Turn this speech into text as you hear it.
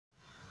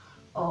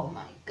Oh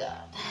my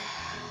God.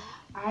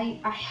 I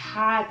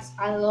had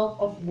a lot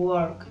of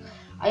work.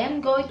 I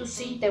am going to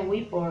see the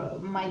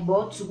report. My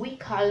boss will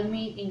call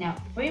me in a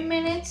few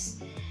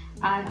minutes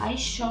and I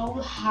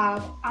should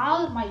have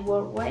all my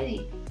work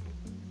ready.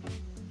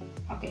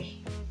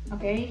 Okay,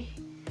 okay.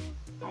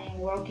 I am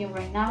working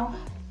right now.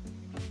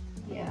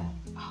 Yeah.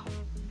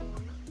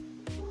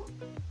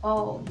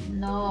 Oh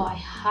no, I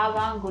have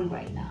hungry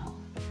right now.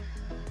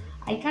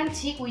 I can't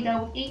eat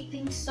without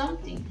eating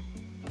something.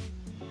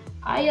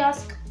 I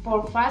ask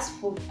for fast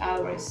food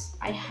address.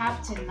 I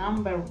have the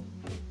number.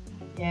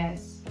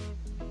 Yes,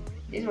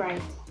 it's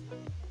right.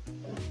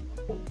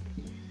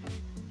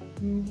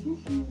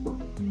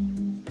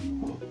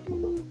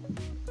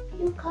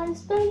 Your call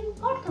is very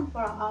important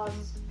for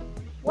us.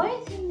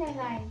 Wait in the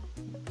line.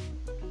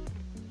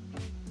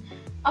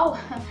 Oh,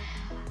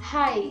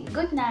 hi,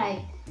 good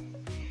night.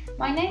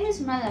 My name is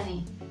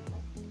Melanie.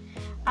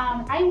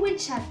 I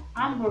wish an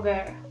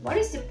hamburger. What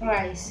is the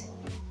price?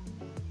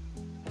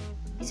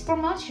 It's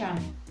promotion.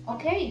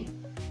 Okay,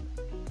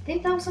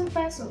 10,000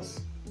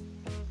 pesos.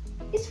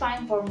 It's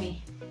fine for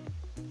me.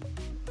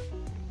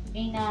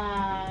 In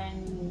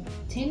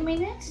 10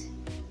 minutes?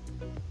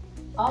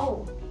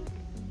 Oh,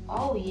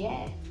 oh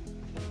yeah.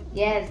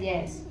 Yes,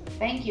 yes.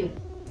 Thank you.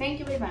 Thank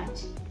you very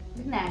much.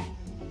 Good night.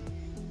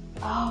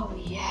 Oh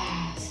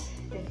yes.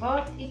 The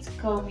food is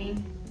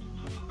coming.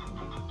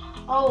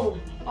 Oh,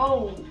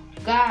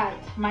 God.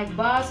 My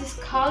boss is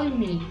calling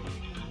me.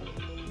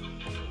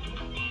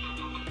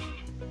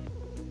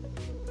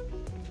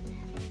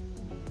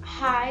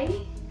 Hi.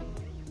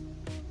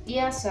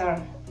 Yes,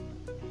 sir.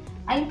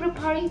 I'm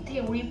preparing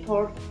the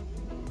report.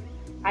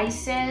 I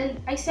sell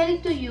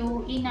it to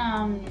you in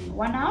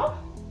 1 hour?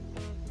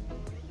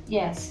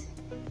 Yes.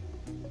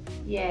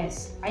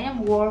 Yes. I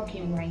am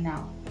working right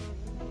now.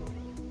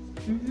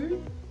 Mm-hmm.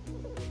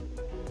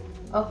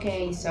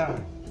 Okay,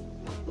 sir.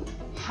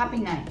 Happy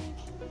night.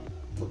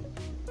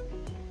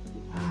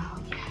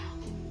 Oh yeah.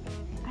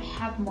 I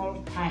have more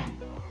time.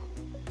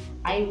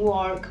 I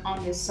work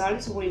on the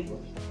sales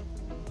report.